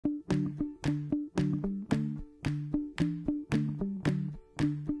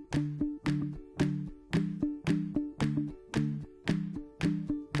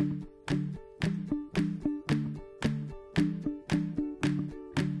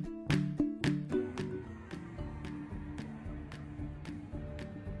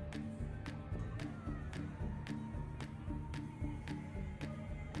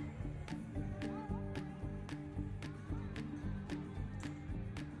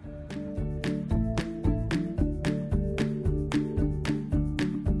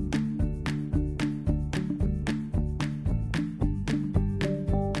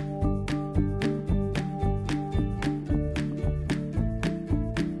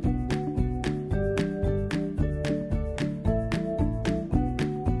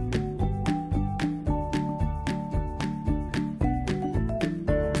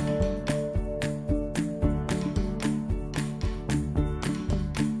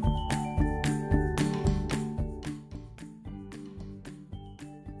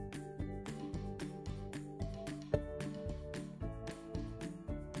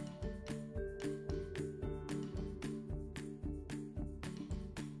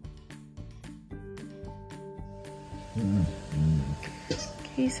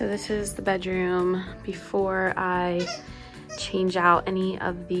Okay, so this is the bedroom before I change out any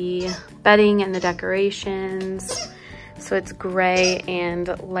of the bedding and the decorations. So it's gray and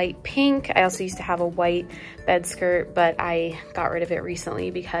light pink. I also used to have a white bed skirt, but I got rid of it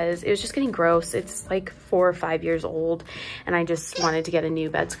recently because it was just getting gross. It's like 4 or 5 years old and I just wanted to get a new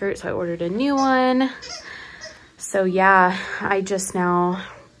bed skirt. So I ordered a new one. So yeah, I just now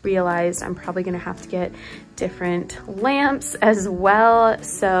realized I'm probably gonna have to get different lamps as well.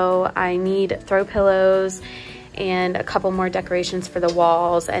 So I need throw pillows and a couple more decorations for the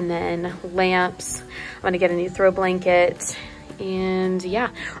walls and then lamps. I'm gonna get a new throw blanket and yeah,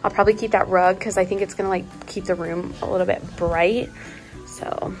 I'll probably keep that rug because I think it's gonna like keep the room a little bit bright.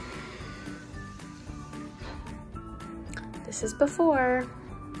 So this is before.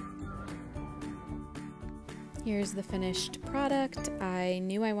 Here's the finished product. I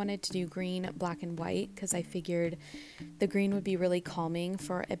knew I wanted to do green, black, and white because I figured the green would be really calming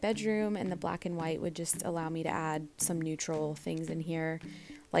for a bedroom and the black and white would just allow me to add some neutral things in here,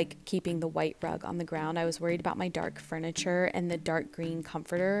 like keeping the white rug on the ground. I was worried about my dark furniture and the dark green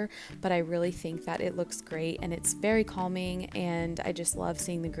comforter, but I really think that it looks great and it's very calming and I just love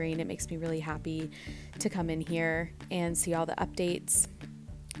seeing the green. It makes me really happy to come in here and see all the updates.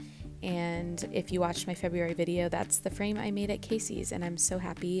 And if you watched my February video, that's the frame I made at Casey's and I'm so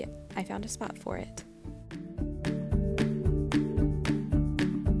happy I found a spot for it.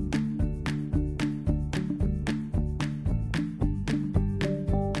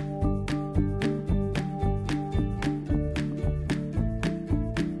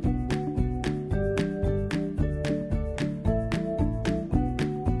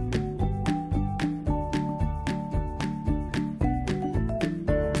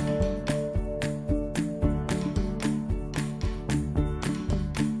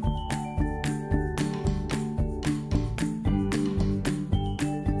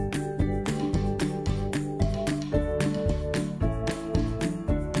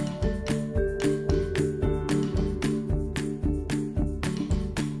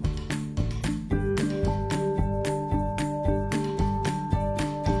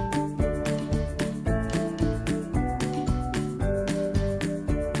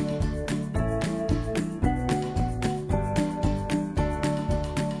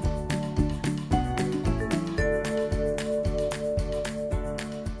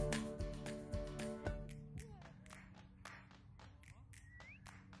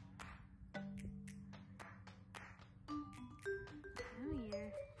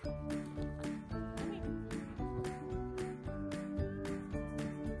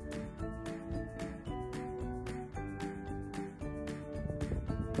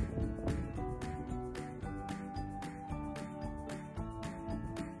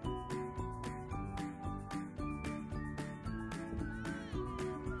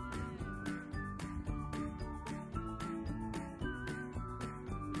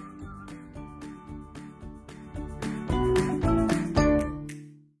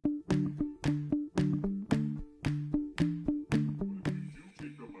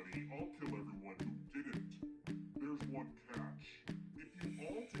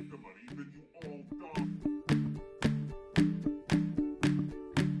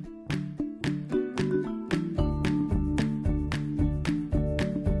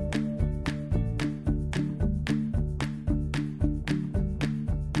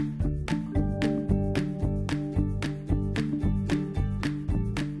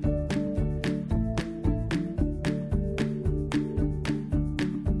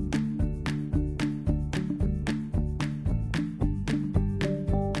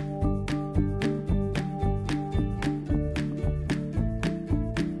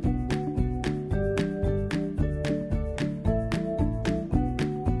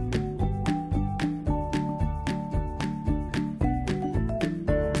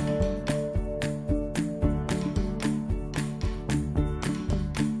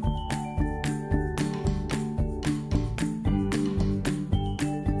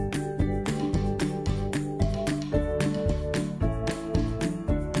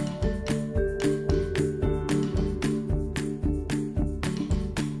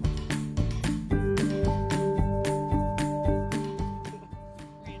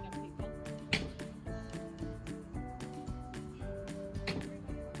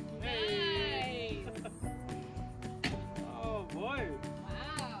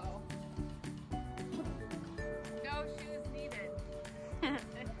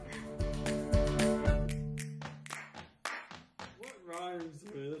 rhymes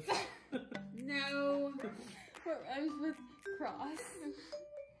with? No. What rhymes with cross?